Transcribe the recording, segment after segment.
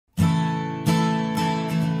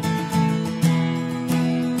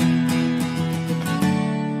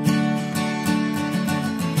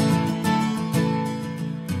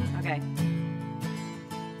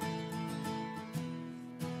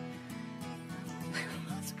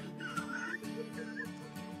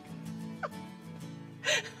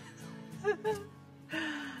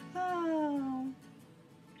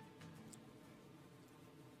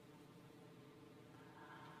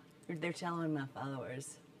there telling my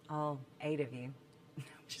followers, all 8 of you.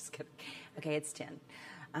 Just kidding. Okay, it's 10.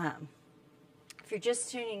 If you're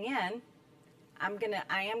just tuning in,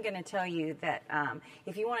 I am gonna tell you that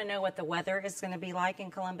if you want to know what the weather is going to be like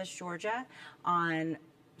in Columbus, Georgia, on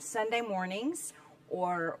Sunday mornings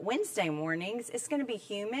or Wednesday mornings, it's going to be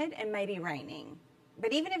humid and maybe raining.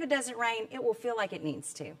 But even if it doesn't rain, it will feel like it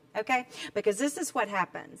needs to. Okay, because this is what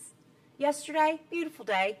happens. Yesterday, beautiful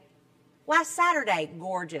day. Last Saturday,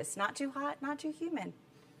 gorgeous. Not too hot, not too humid.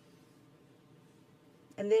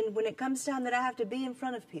 And then when it comes time that I have to be in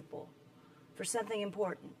front of people for something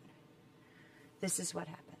important, this is what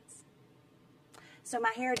happens. So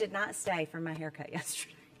my hair did not stay from my haircut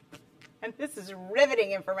yesterday. And this is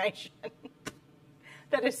riveting information.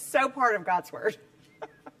 That is so part of God's Word.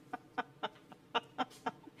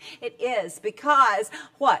 It is because,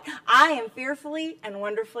 what? I am fearfully and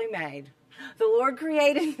wonderfully made. The Lord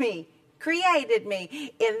created me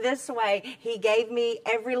in this way. He gave me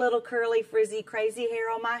every little curly, frizzy, crazy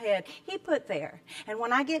hair on my head. He put there. And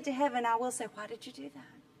when I get to heaven, I will say, why did you do that?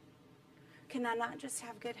 Can I not just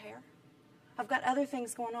have good hair? I've got other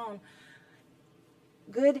things going on.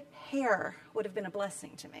 Good hair would have been a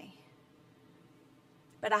blessing to me.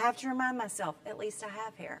 But I have to remind myself, at least I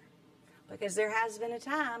have hair. Because there has been a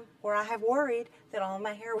time where I have worried that all of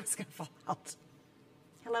my hair was going to fall out.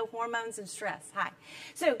 Hello, hormones and stress. Hi.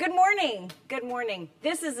 So, good morning. Good morning.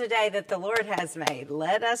 This is a day that the Lord has made.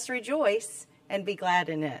 Let us rejoice and be glad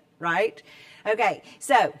in it, right? Okay,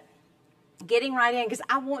 so, getting right in, because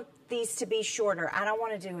I want these to be shorter. I don't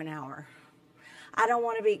want to do an hour. I don't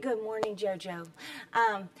want to be, good morning, JoJo.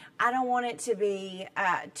 I don't want it to be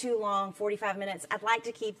too long, 45 minutes. I'd like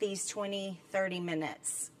to keep these 20, 30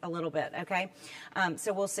 minutes a little bit, okay?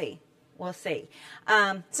 So we'll see. We'll see.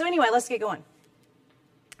 So anyway, let's get going.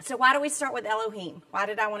 So why do we start with Elohim? Why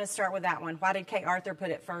did I want to start with that one? Why did Kay Arthur put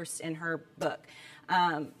it first in her book?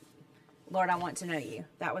 Lord, I Want to Know You.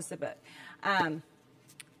 That was the book.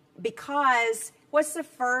 Because what's the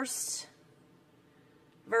first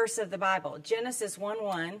verse of the Bible? Genesis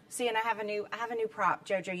 1:1. See, and I have a new prop.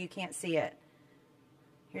 JoJo, you can't see it.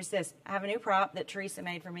 Here's this. I have a new prop that Teresa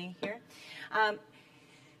made for me here.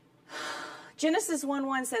 Genesis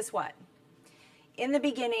 1:1 says what? In the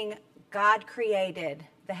beginning, God created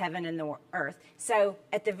the heaven and the earth. So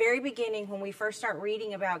at the very beginning, when we first start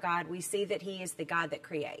reading about God, we see that He is the God that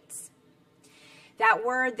creates. That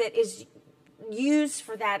word that is used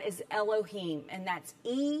for that is Elohim, and that's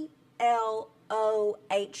E-L-O-H-I-M,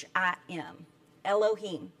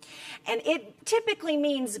 Elohim. And it typically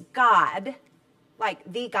means God, like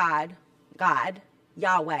the God,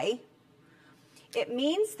 Yahweh. It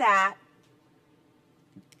means that,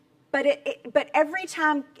 but every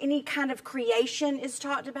time any kind of creation is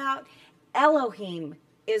talked about, Elohim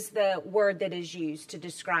is the word that is used to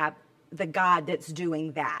describe the God that's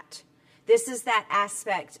doing that. This is that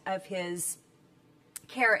aspect of His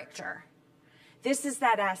character. This is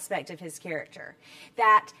that aspect of His character.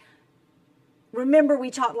 That, remember we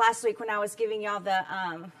talked last week when I was giving y'all the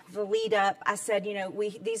lead up, I said, you know,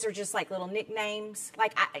 these are just like little nicknames.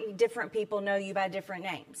 Like different people know you by different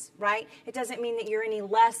names, right? It doesn't mean that you're any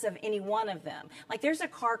less of any one of them. Like there's a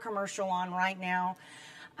car commercial on right now.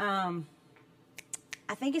 I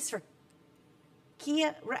think it's for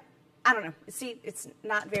Kia. I don't know. See, it's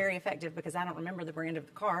not very effective because I don't remember the brand of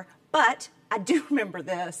the car, but I do remember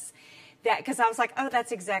this. That because I was like, oh,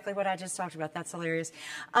 that's exactly what I just talked about. That's hilarious.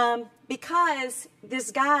 Because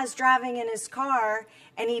this guy's driving in his car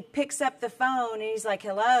and he picks up the phone and he's like,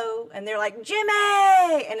 hello. And they're like,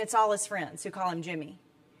 Jimmy. And it's all his friends who call him Jimmy.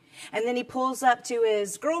 And then he pulls up to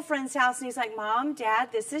his girlfriend's house and he's like, Mom,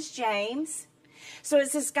 Dad, this is James. So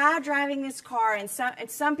it's this guy driving this car, and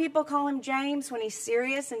some people call him James. When he's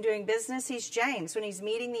serious and doing business, he's James. When he's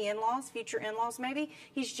meeting the in-laws, future in-laws maybe,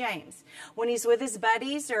 he's James. When he's with his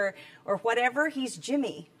buddies or whatever, he's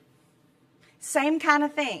Jimmy. Same kind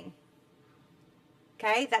of thing.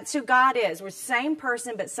 Okay, that's who God is. We're the same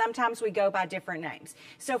person, but sometimes we go by different names.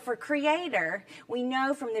 So for Creator, we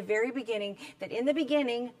know from the very beginning that in the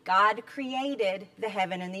beginning, God created the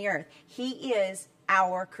heaven and the earth. He is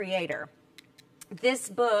our Creator. This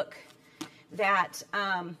book that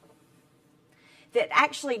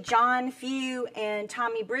actually John Few and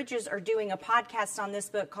Tommy Bridges are doing a podcast on this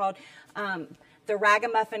book called The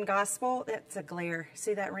Ragamuffin Gospel. That's a glare.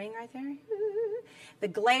 See that ring right there? The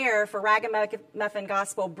Glare for Ragamuffin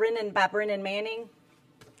Gospel, by Brennan Manning.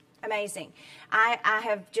 Amazing. I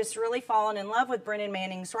have just really fallen in love with Brennan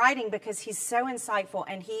Manning's writing because he's so insightful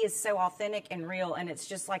and he is so authentic and real, and it's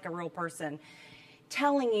just like a real person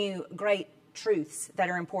telling you great truths that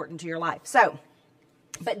are important to your life. So,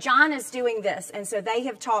 But John is doing this, and so they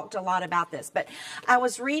have talked a lot about this. But I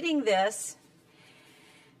was reading this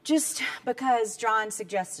just because John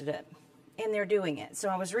suggested it, and they're doing it. So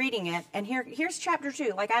I was reading it, and here's chapter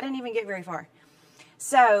 2. Like, I didn't even get very far.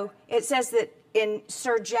 So it says that in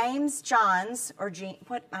Sir James Johns, or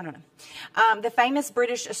I don't know, the famous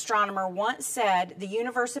British astronomer once said, the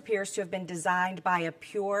universe appears to have been designed by a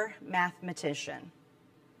pure mathematician.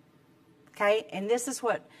 Okay, and this is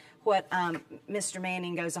what Mr.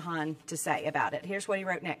 Manning goes on to say about it. Here's what he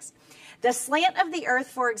wrote next. The slant of the earth,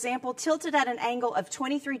 for example, tilted at an angle of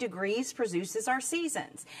 23 degrees produces our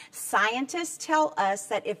seasons. Scientists tell us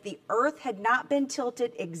that if the earth had not been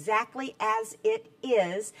tilted exactly as it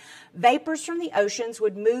is, vapors from the oceans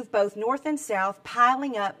would move both north and south,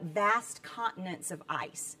 piling up vast continents of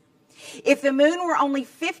ice. If the moon were only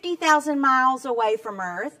 50,000 miles away from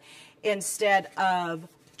Earth instead of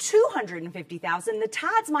 250,000, the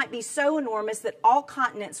tides might be so enormous that all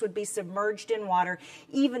continents would be submerged in water.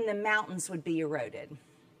 Even the mountains would be eroded.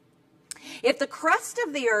 If the crust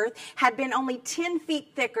of the earth had been only 10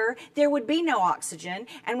 feet thicker, there would be no oxygen,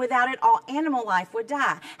 and without it, all animal life would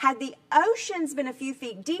die. Had the oceans been a few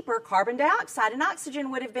feet deeper, carbon dioxide and oxygen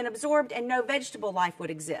would have been absorbed, and no vegetable life would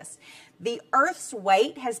exist. The earth's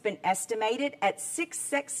weight has been estimated at 6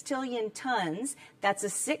 sextillion tons. That's a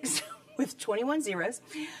 6 with 21 zeros.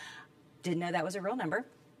 Didn't know that was a real number.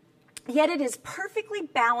 Yet it is perfectly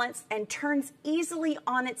balanced and turns easily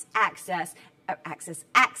on its axis.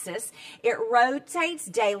 It rotates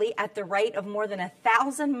daily at the rate of more than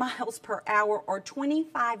 1,000 miles per hour, or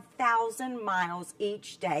 25,000 miles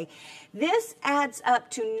each day. This adds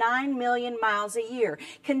up to 9 million miles a year.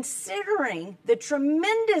 Considering the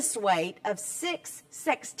tremendous weight of 6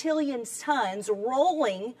 sextillion tons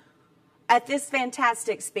rolling at this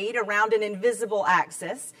fantastic speed around an invisible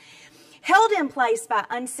axis, held in place by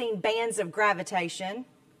unseen bands of gravitation,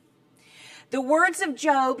 the words of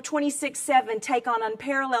Job 26:7 take on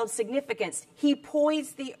unparalleled significance. He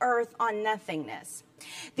poised the earth on nothingness.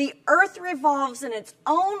 The earth revolves in its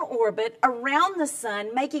own orbit around the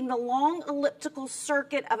sun, making the long elliptical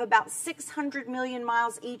circuit of about 600 million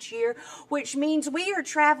miles each year, which means we are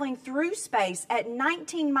traveling through space at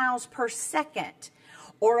 19 miles per second,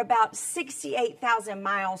 or about 68,000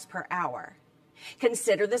 miles per hour.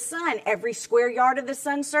 Consider the sun. Every square yard of the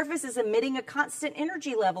sun's surface is emitting a constant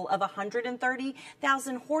energy level of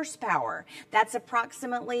 130,000 horsepower. That's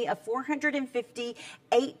approximately a 450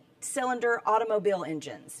 8-cylinder automobile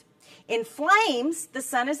engines. In flames, the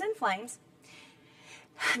sun is in flames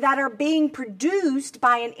that are being produced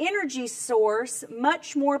by an energy source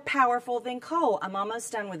much more powerful than coal. I'm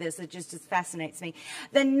almost done with this. It just fascinates me.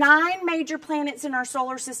 The 9 major planets in our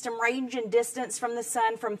solar system range in distance from the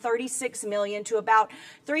sun from 36 million to about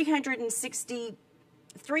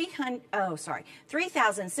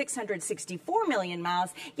 3,664 million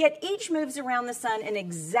miles, yet each moves around the sun in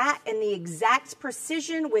the exact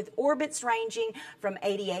precision, with orbits ranging from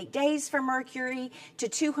 88 days for Mercury to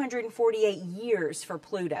 248 years for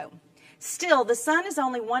Pluto. Still, the sun is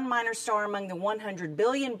only one minor star among the 100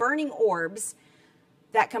 billion burning orbs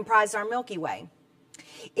that comprise our Milky Way.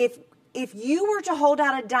 If you were to hold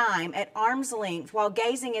out a dime at arm's length while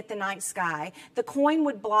gazing at the night sky, the coin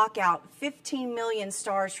would block out 15 million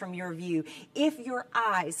stars from your view if your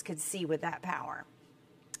eyes could see with that power.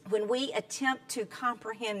 When we attempt to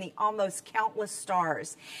comprehend the almost countless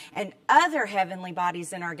stars and other heavenly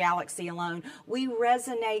bodies in our galaxy alone, we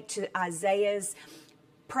resonate to Isaiah's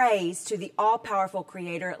praise to the all-powerful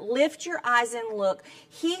Creator. Lift your eyes and look.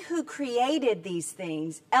 He who created these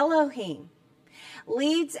things, Elohim,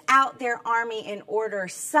 leads out their army in order,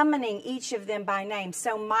 summoning each of them by name.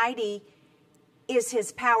 So mighty is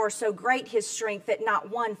his power, so great his strength that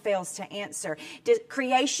not one fails to answer.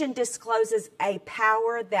 Creation discloses a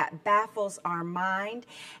power that baffles our mind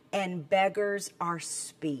and beggars our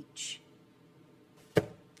speech.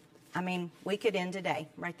 I mean, we could end today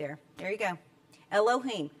right there. There you go.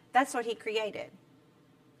 Elohim, that's what he created.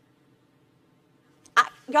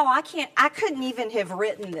 Y'all, I couldn't even have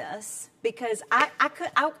written this because I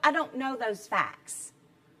don't know those facts.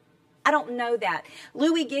 I don't know that.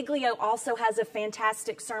 Louis Giglio also has a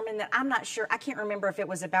fantastic sermon that I'm not sure, I can't remember if it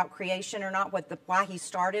was about creation or not, why he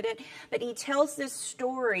started it, but he tells this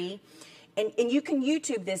story, and you can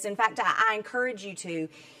YouTube this. In fact, I encourage you to.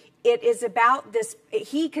 It is about this,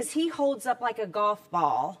 because he holds up like a golf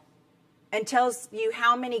ball and tells you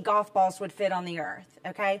how many golf balls would fit on the earth,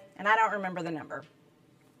 okay? And I don't remember the number.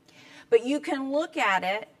 But you can look at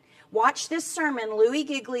it, watch this sermon, Louis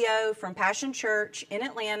Giglio from Passion Church in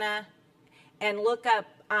Atlanta, and look up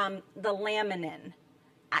the laminin.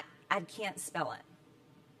 I can't spell it.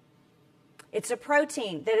 It's a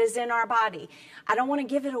protein that is in our body. I don't want to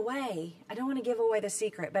give it away. I don't want to give away the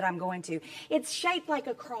secret, but I'm going to. It's shaped like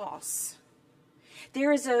a cross.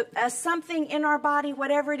 There is a something in our body,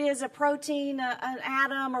 whatever it is, a protein, an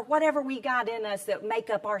atom, or whatever we got in us that make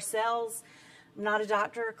up our cells. I'm not a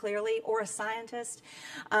doctor, clearly, or a scientist,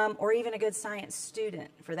 or even a good science student,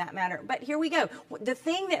 for that matter. But here we go. The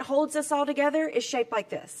thing that holds us all together is shaped like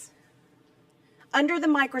this. Under the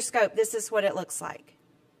microscope, this is what it looks like.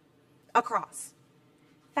 A cross.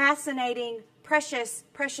 Fascinating, precious,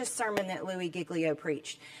 precious sermon that Louis Giglio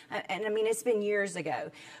preached. And I mean, it's been years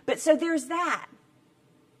ago. But so there's that.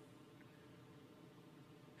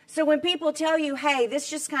 So when people tell you, hey, this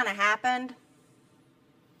just kind of happened,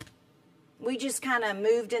 we just kind of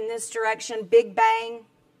moved in this direction, Big Bang,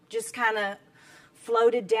 just kind of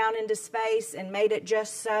floated down into space and made it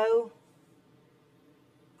just so.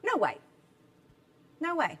 No way.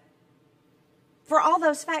 No way. For all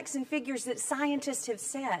those facts and figures that scientists have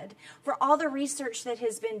said, for all the research that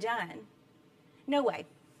has been done, no way.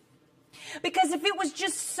 Because if it was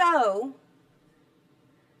just so,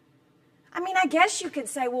 I mean, I guess you could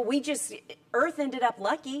say, well, Earth ended up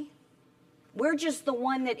lucky. We're just the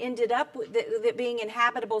one that ended up with that being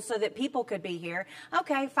inhabitable so that people could be here.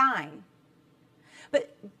 Okay, fine.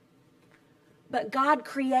 But God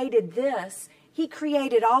created this. He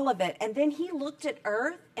created all of it. And then he looked at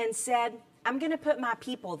Earth and said, I'm going to put my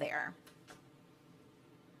people there.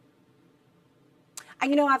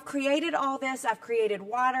 And, I've created all this. I've created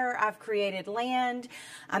water. I've created land.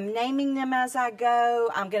 I'm naming them as I go.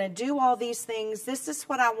 I'm going to do all these things. This is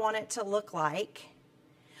what I want it to look like.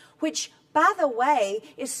 Which, by the way,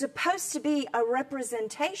 is supposed to be a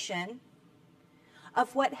representation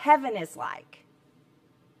of what heaven is like.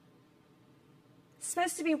 It's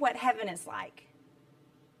supposed to be what heaven is like.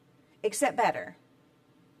 Except better.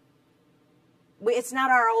 It's not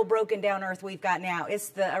our old broken down earth we've got now. It's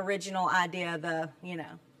the original idea,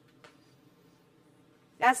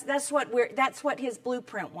 That's what his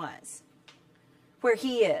blueprint was. Where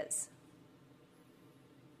he is.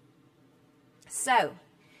 So,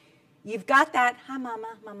 you've got that. Hi,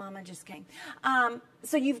 Mama. My mama just came.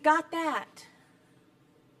 So you've got that.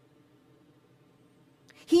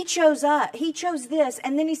 He chose this,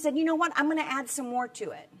 and then he said, you know what? I'm going to add some more to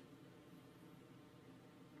it.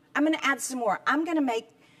 I'm going to add some more. I'm going to make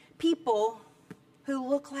people who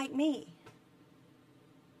look like me.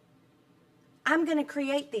 I'm going to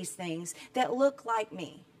create these things that look like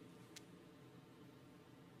me.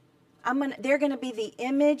 They're going to be the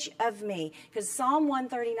image of me. Because Psalm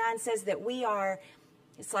 139 says that we are,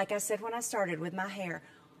 it's like I said when I started with my hair,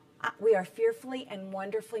 we are fearfully and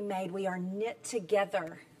wonderfully made. We are knit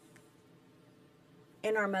together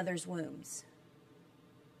in our mother's wombs.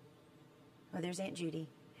 Oh, there's Aunt Judy.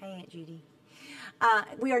 Hey, Aunt Judy.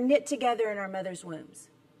 We are knit together in our mother's wombs.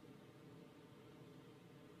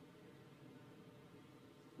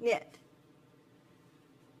 Knit.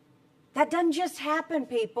 That doesn't just happen,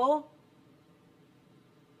 people.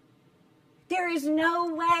 There is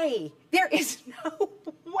no way. There is no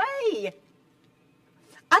way.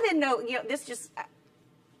 I didn't know, I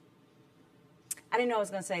didn't know I was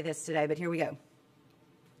going to say this today, but here we go.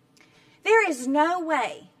 There is no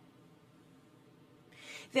way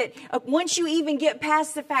that once you even get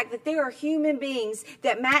past the fact that there are human beings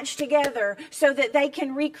that match together so that they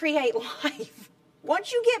can recreate life,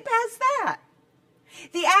 once you get past that,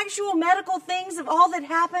 the actual medical things of all that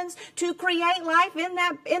happens to create life in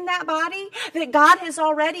that body that God has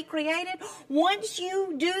already created, once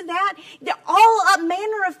you do that, all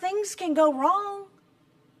manner of things can go wrong.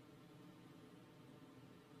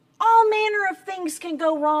 All manner of things can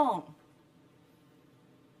go wrong.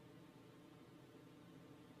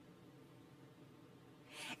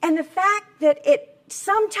 And the fact that it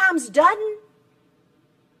sometimes doesn't,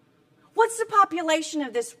 what's the population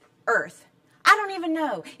of this earth? I don't even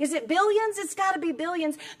know. Is it billions? It's got to be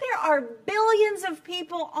billions. There are billions of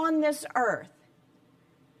people on this earth.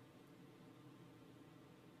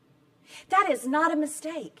 That is not a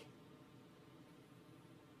mistake.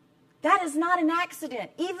 That is not an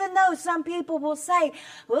accident. Even though some people will say,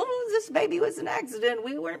 well, this baby was an accident.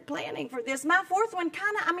 We weren't planning for this. My fourth one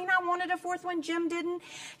I wanted a fourth one. Jim didn't.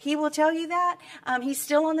 He will tell you that. He's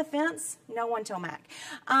still on the fence. No one tell Mac.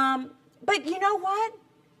 But you know what?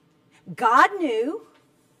 God knew.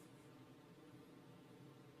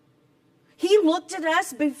 He looked at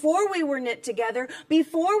us before we were knit together,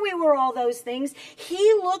 before we were all those things.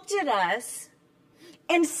 He looked at us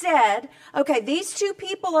and said, okay, these two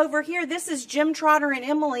people over here, this is Jim Trotter and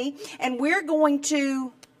Emily, and they're going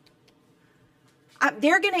to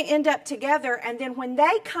end up together, and then when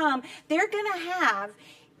they come, they're going to have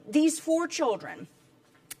these 4 children.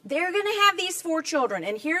 They're going to have these 4 children,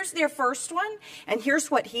 and here's their first one, and here's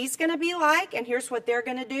what he's going to be like, and here's what they're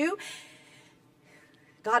going to do.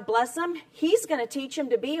 God bless them. He's going to teach them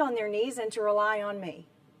to be on their knees and to rely on me.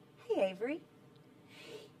 Hey, Avery.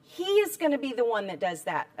 He is going to be the one that does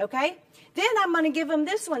that, okay? Then I'm going to give him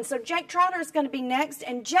this one. So Jake Trotter is going to be next,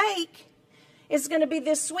 and Jake is going to be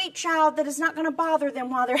this sweet child that is not going to bother them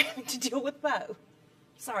while they're having to deal with Bo.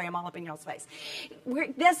 Sorry, I'm all up in y'all's face.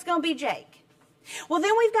 That's going to be Jake. Well,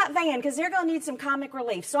 then we've got Van, because they're going to need some comic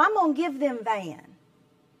relief. So I'm going to give them Van.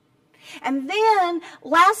 And then,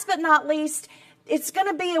 last but not least, it's going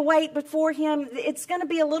to be a wait before him. It's going to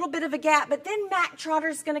be a little bit of a gap. But then Mac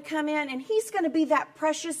Trotter's going to come in, and he's going to be that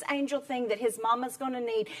precious angel thing that his mama's going to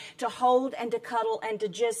need to hold and to cuddle and to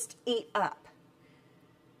just eat up.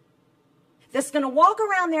 That's going to walk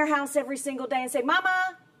around their house every single day and say,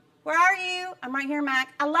 Mama, where are you? I'm right here,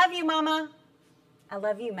 Mac. I love you, Mama. I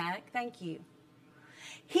love you, Mac. Thank you.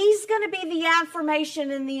 He's going to be the affirmation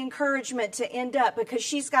and the encouragement to end up, because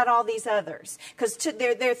she's got all these others. Because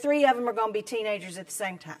there 3 of them are going to be teenagers at the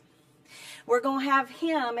same time. We're going to have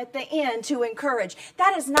him at the end to encourage.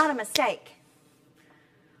 That is not a mistake.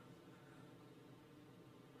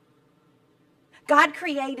 God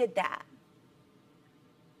created that.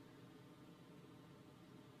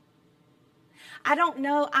 I don't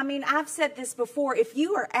know. I mean, I've said this before. If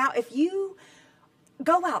you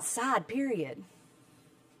go outside, period.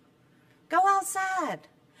 Go outside.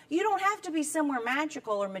 You don't have to be somewhere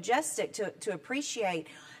magical or majestic to appreciate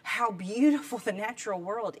how beautiful the natural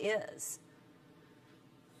world is.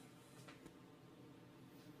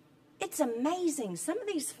 It's amazing. Some of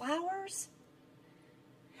these flowers,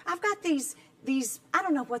 I've got these, I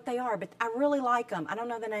don't know what they are, but I really like them. I don't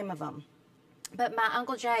know the name of them. But my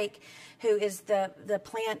Uncle Jake, who is the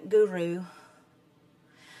plant guru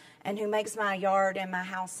and who makes my yard and my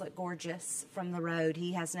house look gorgeous from the road,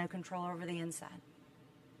 he has no control over the inside.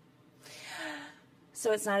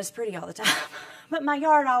 So it's not as pretty all the time. But my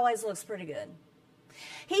yard always looks pretty good.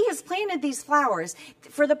 He has planted these flowers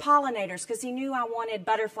for the pollinators because he knew I wanted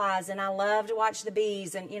butterflies and I love to watch the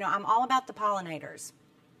bees. And, I'm all about the pollinators.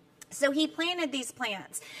 So he planted these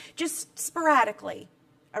plants just sporadically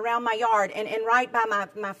around my yard and right by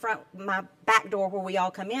my back door where we all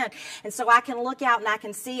come in. And so I can look out and I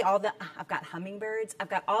can see I've got hummingbirds. I've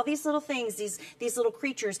got all these little things, these little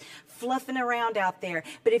creatures fluffing around out there.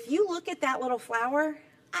 But if you look at that little flower,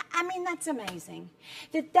 I mean, that's amazing.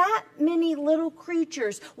 That many little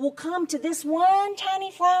creatures will come to this one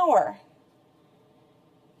tiny flower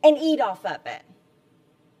and eat off of it.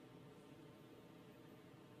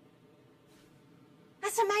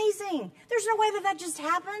 That's amazing. There's no way that just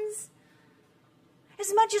happens.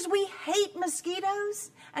 As much as we hate mosquitoes,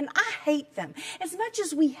 and I hate them, as much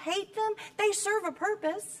as we hate them, they serve a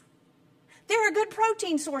purpose. They're a good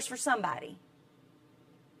protein source for somebody.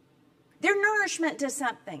 They're nourishment to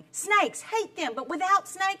something. Snakes, hate them, but without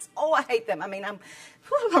snakes, I hate them. I mean,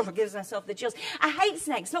 gives myself the chills. I hate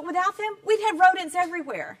snakes, but without them, we'd have rodents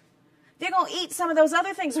everywhere. They're going to eat some of those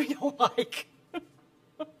other things we don't like.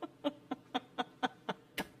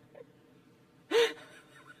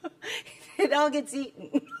 It all gets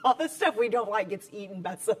eaten. All the stuff we don't like gets eaten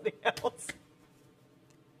by something else.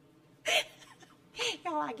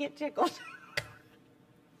 Y'all, I get tickled.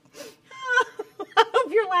 I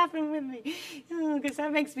hope you're laughing with me, because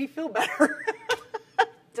that makes me feel better.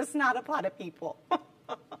 Just not a lot of people.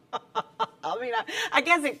 I mean, I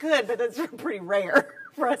guess it could, but it's pretty rare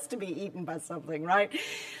for us to be eaten by something, right?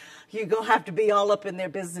 You're going to have to be all up in their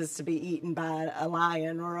business to be eaten by a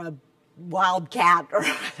lion or a wild cat or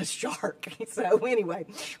a shark. So anyway,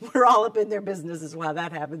 we're all up in their business is why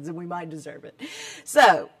that happens, and we might deserve it.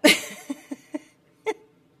 So, because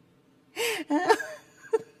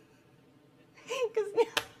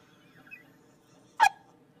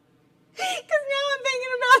now I'm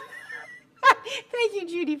thinking about, thank you,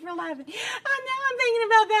 Judy, for laughing. Now I'm thinking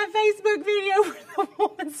about that Facebook video where the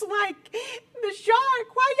woman's like, the shark,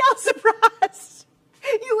 why y'all surprised?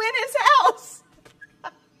 You in his house.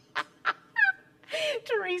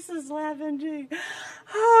 Teresa's laughing too.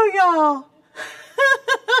 Oh, y'all.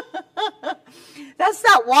 That's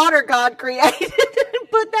that water God created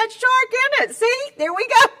and put that shark in it. See? There we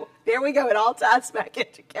go. There we go. It all ties back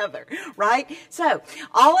in together, right? So,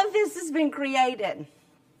 all of this has been created.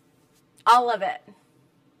 All of it.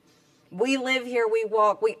 We live here, we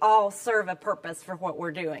walk, we all serve a purpose for what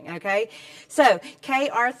we're doing, okay? So, Kay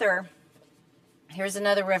Arthur, here's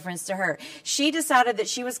another reference to her. She decided that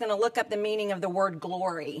she was going to look up the meaning of the word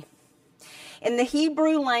glory. In the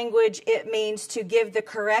Hebrew language, it means to give the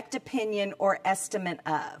correct opinion or estimate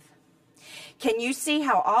of. Can you see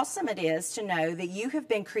how awesome it is to know that you have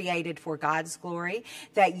been created for God's glory,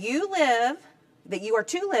 that you are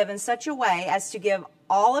to live in such a way as to give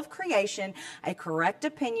all of creation a correct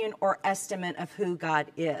opinion or estimate of who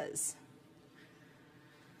God is?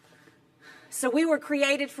 So we were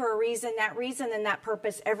created for a reason and that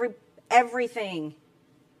purpose, everything,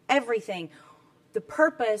 the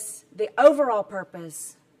purpose, the overall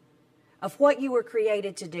purpose of what you were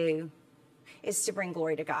created to do is to bring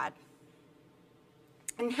glory to God.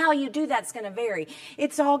 And how you do that's going to vary.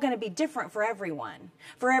 It's all going to be different for everyone,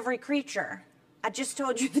 for every creature. I just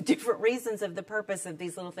told you the different reasons of the purpose of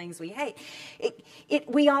these little things we hate.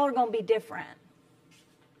 We all are going to be different.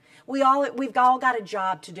 We've all got a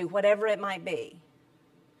job to do, whatever it might be.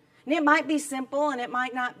 And it might be simple and it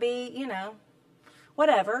might not be,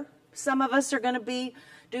 whatever. Some of us are going to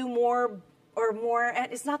do more or more.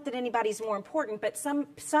 It's not that anybody's more important, but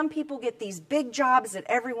some people get these big jobs that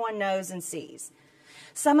everyone knows and sees.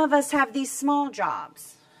 Some of us have these small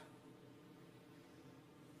jobs.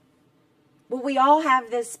 But we all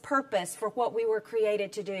have this purpose for what we were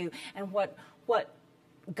created to do and what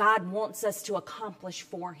God wants us to accomplish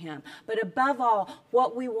for him. But above all,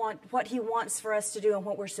 what he wants for us to do and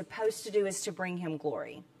what we're supposed to do is to bring him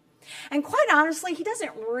glory. And quite honestly, he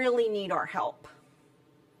doesn't really need our help.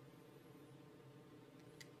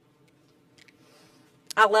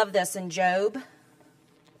 I love this in Job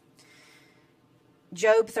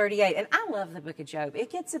 38. And I love the book of Job. It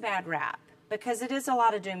gets a bad rap because it is a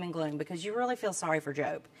lot of doom and gloom, because you really feel sorry for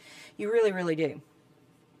Job. You really, really do.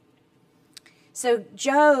 So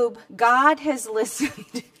Job, God has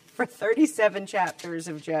listened for 37 chapters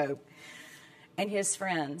of Job and his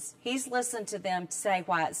friends. He's listened to them say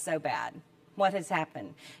why it's so bad. What has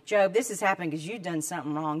happened? Job, this has happened because you've done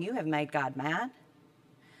something wrong. You have made God mad.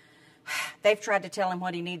 They've tried to tell him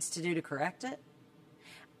what he needs to do to correct it.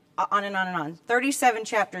 On and on and on. 37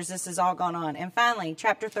 chapters this has all gone on. And finally,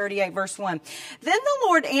 chapter 38, verse 1. Then the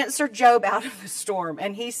Lord answered Job out of the storm,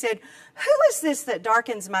 and he said, who is this that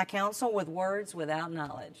darkens my counsel with words without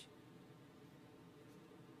knowledge?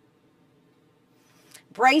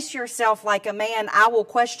 Brace yourself like a man. I will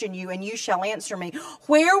question you, and you shall answer me.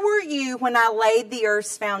 Where were you when I laid the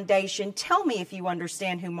earth's foundation? Tell me if you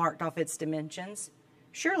understand who marked off its dimensions.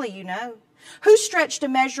 Surely you know. Who stretched a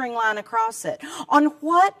measuring line across it? On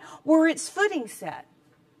what were its footings set?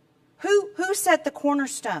 Who set the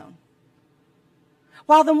cornerstone?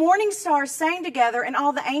 While the morning stars sang together and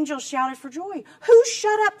all the angels shouted for joy. Who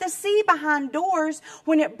shut up the sea behind doors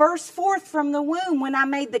when it burst forth from the womb? When I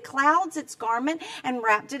made the clouds its garment and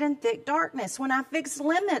wrapped it in thick darkness. When I fixed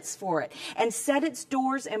limits for it and set its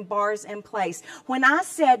doors and bars in place. When I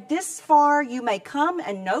said, this far you may come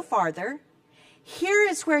and no farther. Here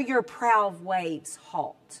is where your proud waves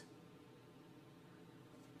halt.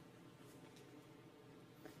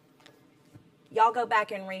 Y'all go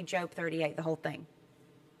back and read Job 38, the whole thing.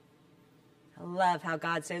 I love how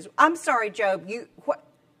God says, I'm sorry, Job,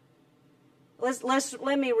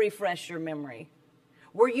 let me refresh your memory.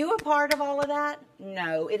 Were you a part of all of that?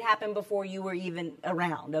 No, it happened before you were even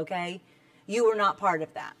around, okay? You were not part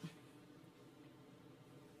of that.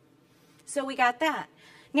 So we got that.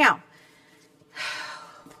 Now,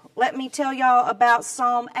 let me tell y'all about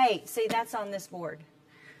Psalm 8. See, that's on this board.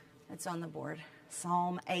 That's on the board.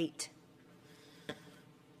 Psalm 8.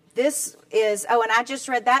 This is, and I just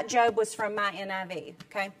read that. Job was from my NIV,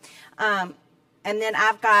 okay? And then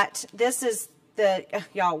I've got, this is the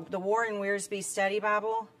Warren Wiersbe Study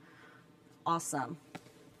Bible. Awesome.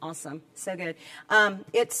 Awesome. So good.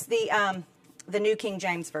 It's the New King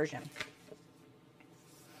James Version.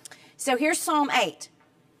 So here's Psalm 8.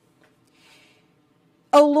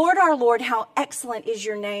 O Lord, our Lord, how excellent is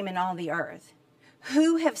your name in all the earth.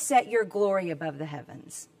 Who have set your glory above the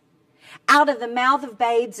heavens? Out of the mouth of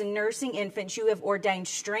babes and nursing infants you have ordained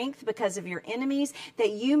strength because of your enemies, that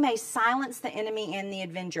you may silence the enemy and the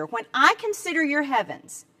avenger. When I consider your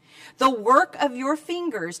heavens, the work of your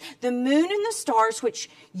fingers, the moon and the stars which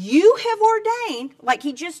you have ordained, like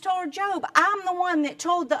he just told Job, I'm the one that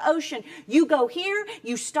told the ocean, you go here,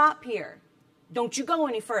 you stop here. Don't you go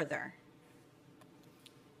any further.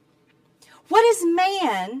 What is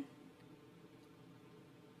man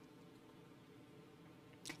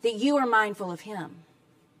that you are mindful of him?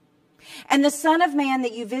 And the Son of Man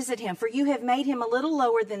that you visit him, for you have made him a little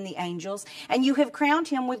lower than the angels, and you have crowned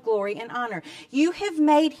him with glory and honor. You have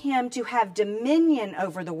made him to have dominion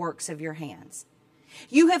over the works of your hands.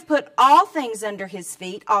 You have put all things under his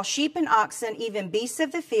feet, all sheep and oxen, even beasts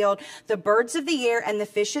of the field, the birds of the air, and the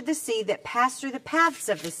fish of the sea that pass through the paths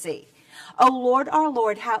of the sea. O Lord, our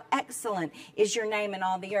Lord, how excellent is your name in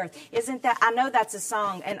all the earth. Isn't that, I know that's a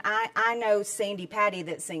song, and I know Sandy Patty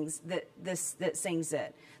that sings that sings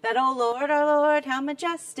it. That, O Lord, our Lord, how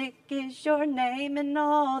majestic is your name in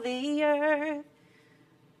all the earth.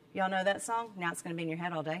 Y'all know that song? Now it's going to be in your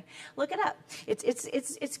head all day. Look it up.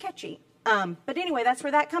 It's catchy. But anyway, that's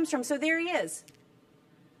where that comes from. So there he is.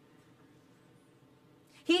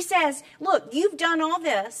 He says, look, you've done all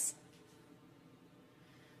this.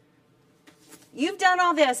 You've done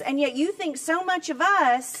all this, and yet you think so much of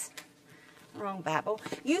us, wrong Bible,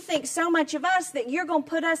 you think so much of us that you're going to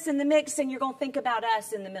put us in the mix and you're going to think about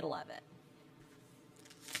us in the middle of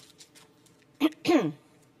it.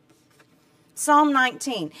 Psalm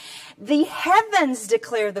 19. The heavens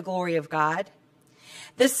declare the glory of God.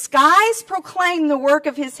 The skies proclaim the work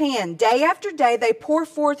of his hand. Day after day, they pour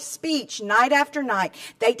forth speech. Night after night,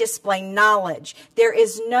 they display knowledge. There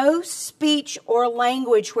is no speech or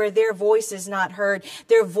language where their voice is not heard.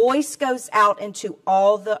 Their voice goes out into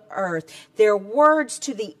all the earth. Their words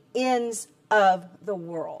to the ends of the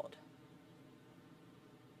world.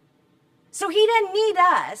 So he doesn't need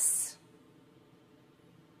us.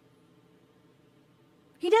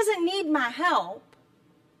 He doesn't need my help.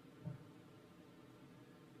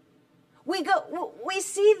 We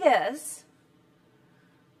see this.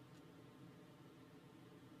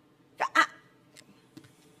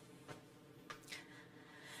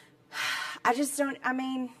 I just don't,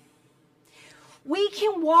 we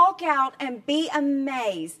can walk out and be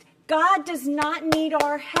amazed. God does not need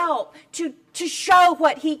our help to show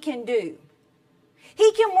what he can do.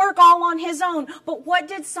 He can work all on his own. But what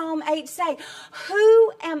did Psalm 8 say?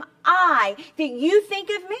 Who am I that you think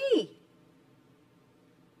of me?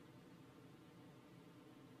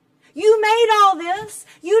 You made all this.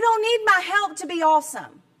 You don't need my help to be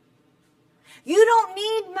awesome. You don't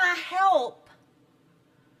need my help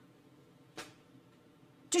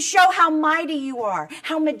to show how mighty you are,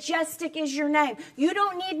 how majestic is your name. You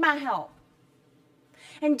don't need my help.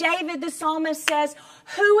 And David, the psalmist, says,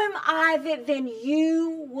 who am I that then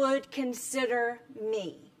you would consider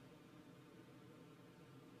me?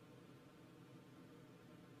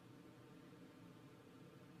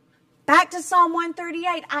 Back to Psalm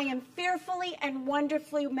 138, I am fearfully and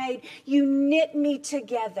wonderfully made. You knit me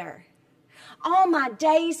together. All my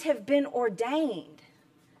days have been ordained.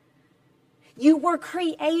 You were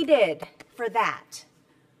created for that.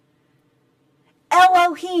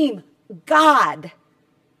 Elohim, God.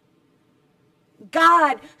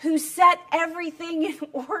 God who set everything in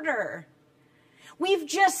order. We've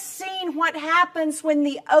just seen what happens when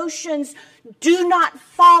the oceans do not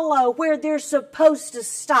follow where they're supposed to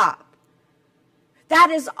stop. That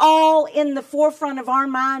is all in the forefront of our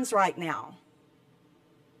minds right now.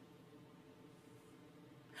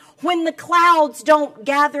 When the clouds don't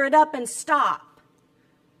gather it up and stop.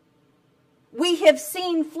 We have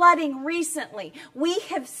seen flooding recently. We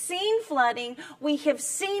have seen flooding. We have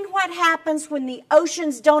seen what happens when the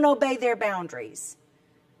oceans don't obey their boundaries.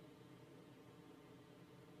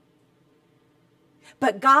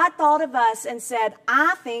 But God thought of us and said,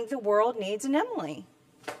 I think the world needs an Emily.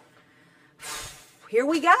 Here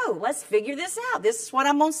we go. Let's figure this out. This is what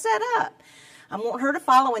I'm going to set up. I want her to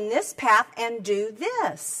follow in this path and do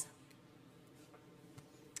this.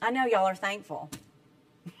 I know y'all are thankful.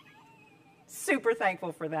 Super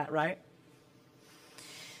thankful for that, right?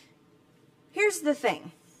 Here's the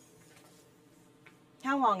thing.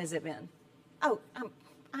 How long has it been? Oh,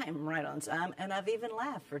 I am right on time, and I've even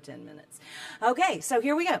laughed for 10 minutes. Okay, so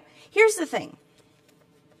here we go. Here's the thing.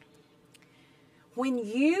 When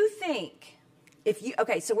you think,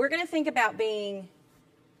 so we're going to think about being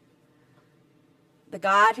the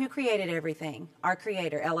God who created everything, our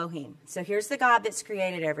creator, Elohim. So here's the God that's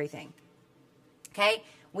created everything. Okay?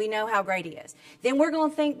 We know how great he is. Then we're going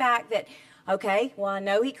to think back that, okay, well, I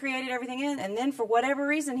know he created everything, and then for whatever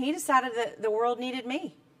reason, he decided that the world needed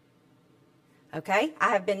me. Okay?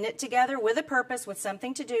 I have been knit together with a purpose, with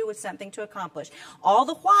something to do, with something to accomplish. All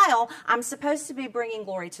the while, I'm supposed to be bringing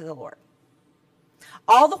glory to the Lord.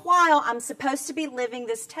 All the while, I'm supposed to be living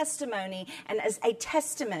this testimony and as a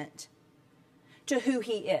testament to who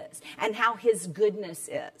he is and how his goodness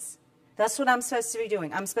is. That's what I'm supposed to be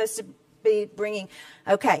doing. I'm supposed to be bringing,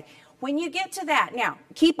 okay, when you get to that, now,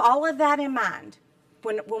 keep all of that in mind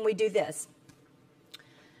when we do this.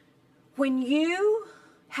 When you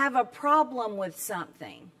have a problem with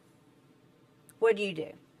something, what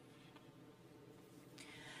do?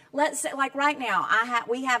 Let's say, like right now,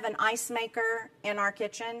 we have an ice maker in our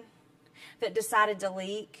kitchen that decided to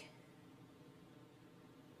leak.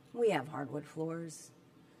 We have hardwood floors.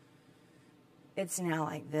 It's now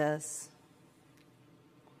like this.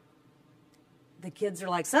 the kids are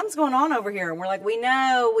like, something's going on over here. And we're like, we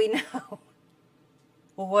know.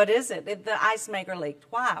 Well, what is it? The ice maker leaked.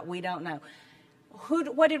 Why? We don't know.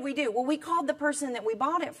 What did we do? Well, we called the person that we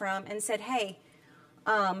bought it from and said, hey,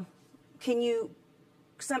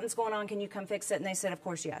 something's going on. Can you come fix it? And they said, of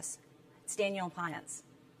course, yes. It's Daniel Appliance.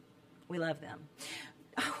 We love them.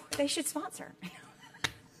 Oh, they should sponsor.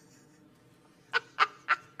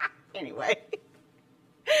 Anyway.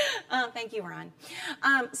 Thank you, Ron.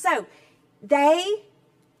 So they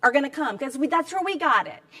are going to come because that's where we got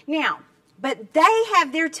it. Now, but they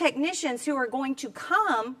have their technicians who are going to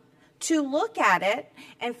come to look at it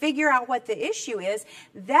and figure out what the issue is.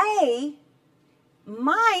 They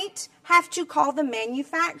might have to call the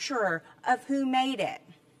manufacturer of who made it.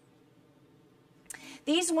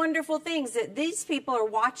 These wonderful things that these people are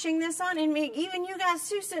watching this on, and even you guys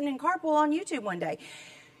too sitting in carpool on YouTube one day.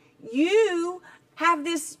 You have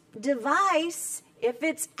this device. If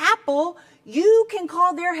it's Apple, you can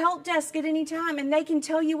call their help desk at any time and they can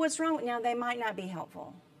tell you what's wrong. Now, they might not be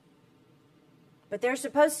helpful, but they're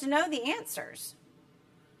supposed to know the answers.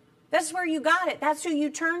 That's where you got it. That's who you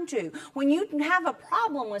turn to. When you have a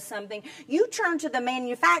problem with something, you turn to the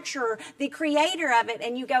manufacturer, the creator of it,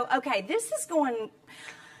 and you go, okay,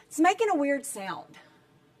 it's making a weird sound.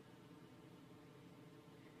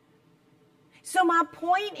 So my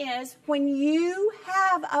point is, when you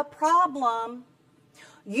have a problem,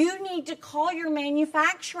 you need to call your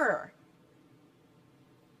manufacturer.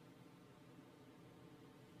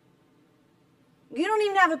 You don't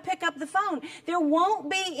even have to pick up the phone. There won't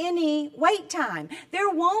be any wait time. There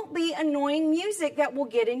won't be annoying music that will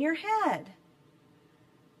get in your head.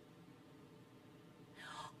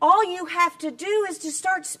 All you have to do is to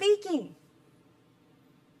start speaking.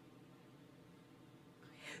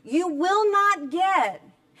 You will not get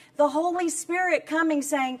the Holy Spirit coming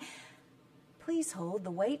saying, please hold,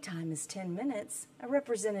 the wait time is 10 minutes. A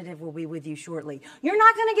representative will be with you shortly. You're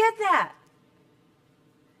not going to get that.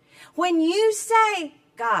 When you say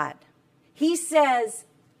God, He says,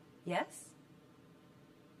 yes.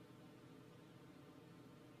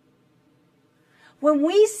 When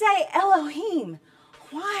we say Elohim,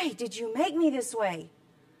 why did you make me this way?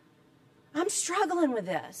 I'm struggling with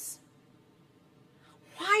this.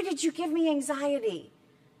 Why did you give me anxiety?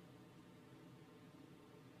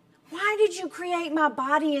 Why did you create my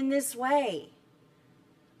body in this way?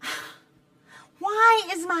 Why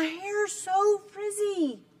is my hair so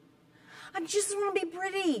frizzy? I just want to be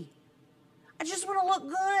pretty. I just want to look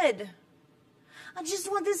good. I just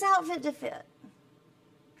want this outfit to fit.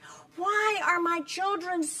 Why are my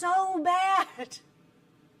children so bad?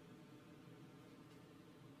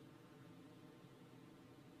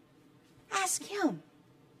 Ask Him.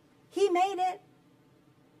 He made it.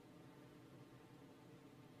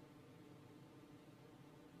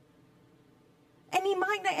 And He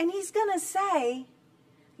might not, and He's going to say,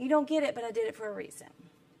 you don't get it, but I did it for a reason.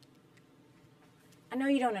 I know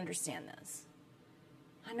you don't understand this.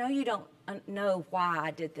 I know you don't know why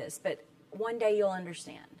I did this, but one day you'll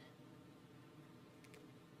understand.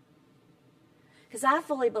 Because I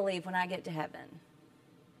fully believe when I get to heaven,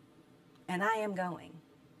 and I am going,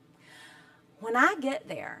 when I get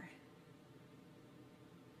there,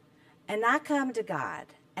 and I come to God,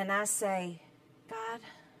 and I say, God,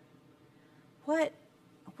 what,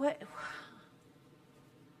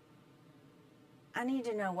 I need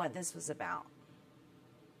to know what this was about.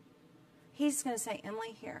 He's going to say,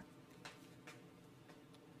 Emily, here.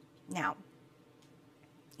 Now,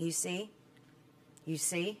 you see? You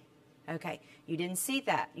see? Okay, you didn't see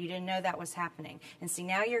that. You didn't know that was happening. And see,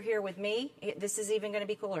 now you're here with me. This is even going to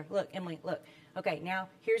be cooler. Look, Emily, look. Okay, now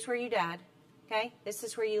here's where you died. Okay, this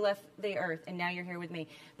is where you left the earth, and now you're here with me.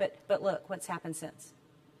 But look, what's happened since?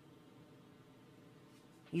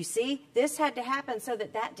 You see, this had to happen so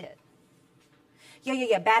that did.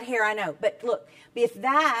 Yeah, bad hair, I know. But look, if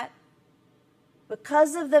that,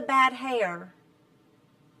 because of the bad hair,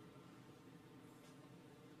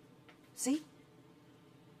 see?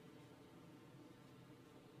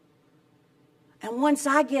 And once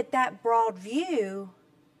I get that broad view,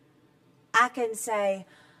 I can say,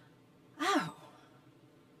 oh,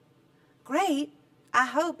 great. I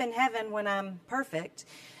hope in heaven when I'm perfect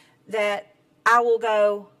that I will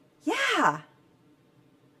go, yeah.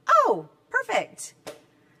 Oh, perfect.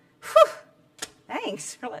 Whew.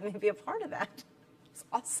 Thanks for letting me be a part of that. It's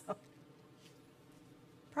awesome.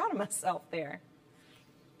 Proud of myself there.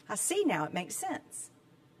 I see now it makes sense.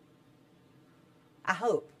 I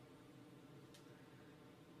hope.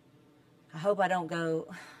 I hope I don't go,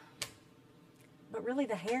 but really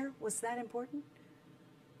the hair, was that important?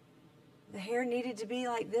 The hair needed to be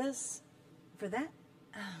like this for that?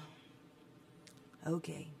 Oh.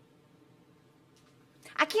 Okay.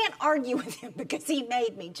 I can't argue with him because he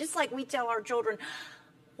made me. Just like we tell our children,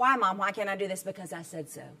 why, Mom? Why can't I do this? Because I said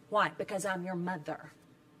so. Why? Because I'm your mother.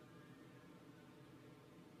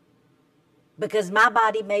 Because my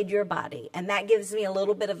body made your body. And that gives me a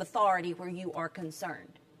little bit of authority where you are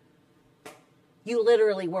concerned. You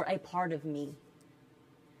literally were a part of me.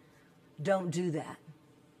 Don't do that.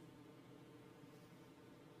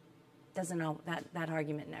 Doesn't know that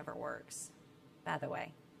argument never works, by the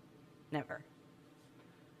way. Never.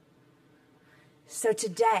 So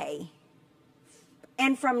today,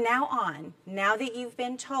 and from now on, now that you've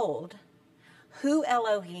been told who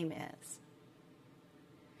Elohim is,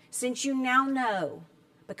 since you now know,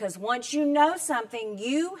 because once you know something,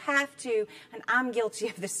 you have to, and I'm guilty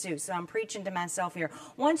of this too, so I'm preaching to myself here.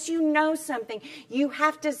 Once you know something, you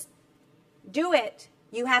have to do it.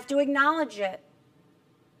 You have to acknowledge it.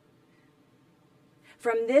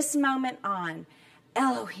 From this moment on,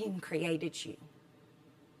 Elohim created you.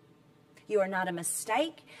 You are not a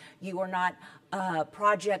mistake. You are not a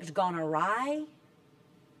project gone awry.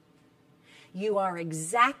 You are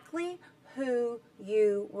exactly who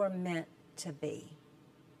you were meant to be.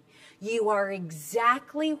 You are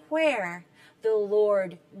exactly where the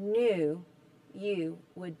Lord knew you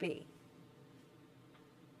would be.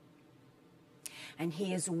 And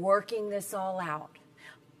He is working this all out.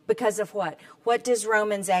 Because of what? What does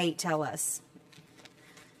Romans 8 tell us?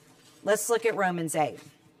 Let's look at Romans 8.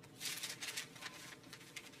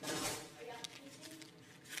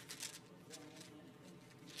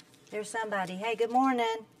 There's somebody. Hey, good morning.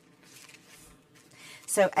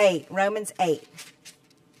 So 8, Romans 8.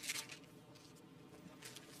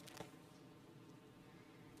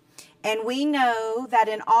 And we know that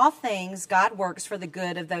in all things God works for the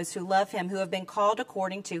good of those who love Him, who have been called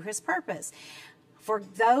according to His purpose. For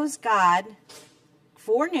those God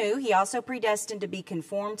foreknew, He also predestined to be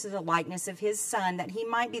conformed to the likeness of His Son, that He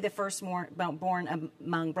might be the firstborn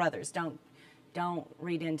among brothers. Don't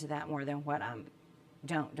read into that more than what I'm.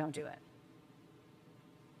 Don't do it.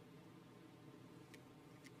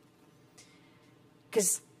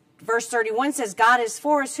 Because verse 31 says, God is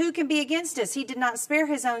for us. Who can be against us? He did not spare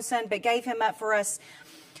His own Son, but gave Him up for us.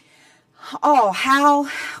 Oh, how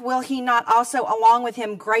will He not also along with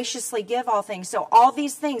Him graciously give all things? So all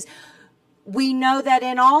these things, we know that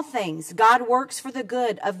in all things, God works for the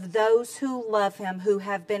good of those who love Him, who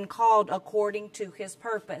have been called according to His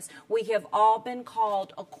purpose. We have all been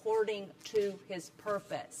called according to His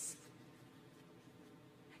purpose.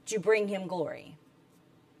 To bring Him glory.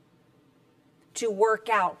 To work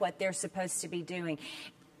out what they're supposed to be doing.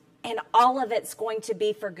 And all of it's going to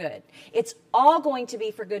be for good. It's all going to be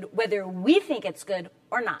for good, whether we think it's good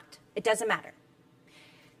or not. It doesn't matter.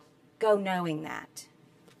 Go knowing that.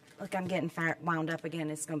 Look, I'm getting wound up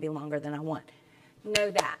again. It's going to be longer than I want.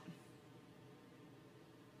 Know that.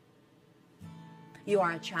 You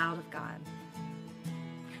are a child of God.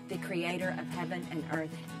 The creator of heaven and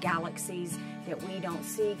earth. Galaxies that we don't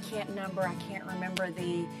see, can't number. I can't remember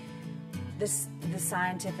the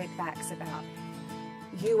scientific facts about.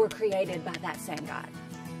 You were created by that same God.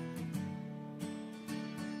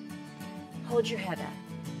 Hold your head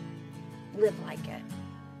up. Live like it.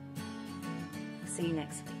 See you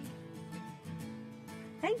next week.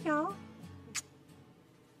 Thank y'all.